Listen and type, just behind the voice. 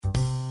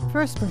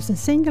First-person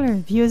singular,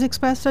 views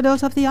expressed are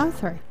those of the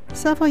author.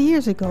 Several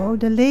years ago,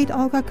 the late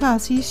Olga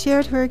Cossi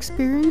shared her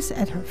experience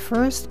at her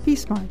first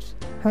Peace March.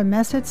 Her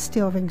message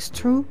still rings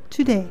true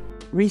today.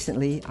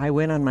 Recently, I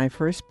went on my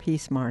first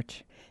Peace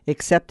March,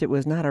 except it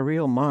was not a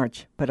real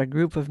march, but a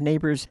group of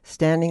neighbors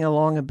standing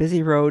along a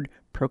busy road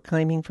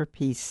proclaiming for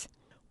peace.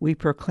 We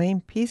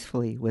proclaimed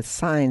peacefully with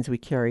signs we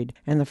carried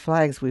and the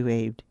flags we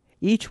waved.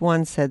 Each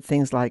one said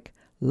things like,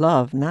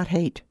 "Love, not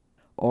hate,"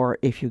 or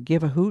 "If you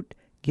give a hoot,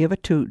 give a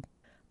toot."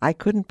 I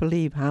couldn't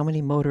believe how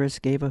many motorists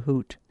gave a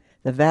hoot.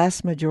 The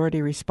vast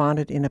majority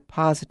responded in a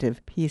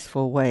positive,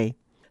 peaceful way.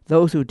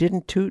 Those who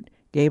didn't toot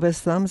gave us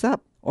thumbs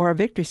up or a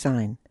victory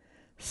sign.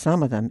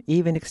 Some of them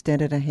even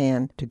extended a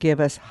hand to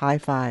give us high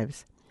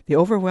fives. The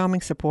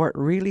overwhelming support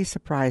really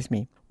surprised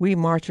me. We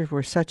marchers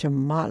were such a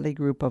motley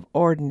group of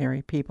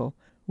ordinary people.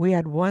 We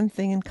had one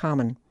thing in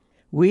common.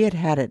 We had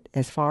had it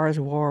as far as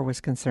war was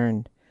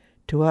concerned.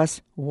 To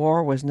us,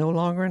 war was no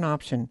longer an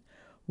option.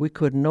 We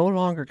could no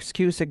longer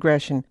excuse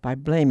aggression by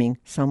blaming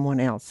someone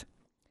else.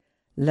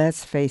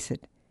 Let's face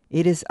it,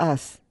 it is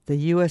us, the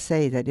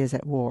USA, that is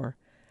at war.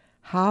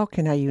 How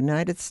can a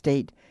United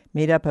States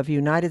made up of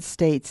United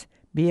States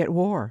be at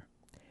war?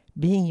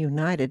 Being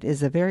united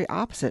is the very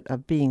opposite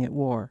of being at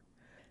war.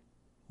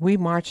 We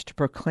march to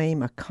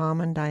proclaim a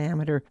common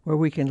diameter where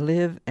we can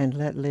live and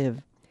let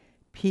live.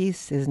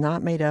 Peace is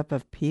not made up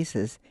of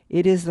pieces.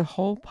 It is the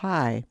whole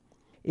pie.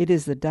 It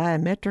is the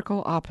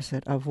diametrical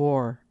opposite of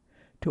war.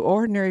 To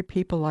ordinary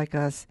people like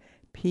us,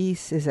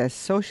 peace is as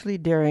socially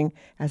daring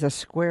as a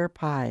square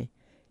pie.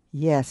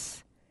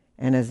 Yes,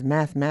 and as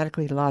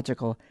mathematically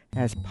logical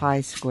as pi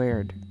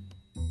squared.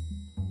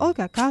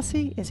 Olga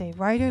Cossi is a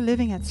writer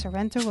living at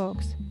Sorrento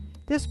Oaks.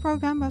 This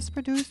program was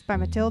produced by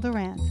Matilda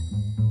Rand.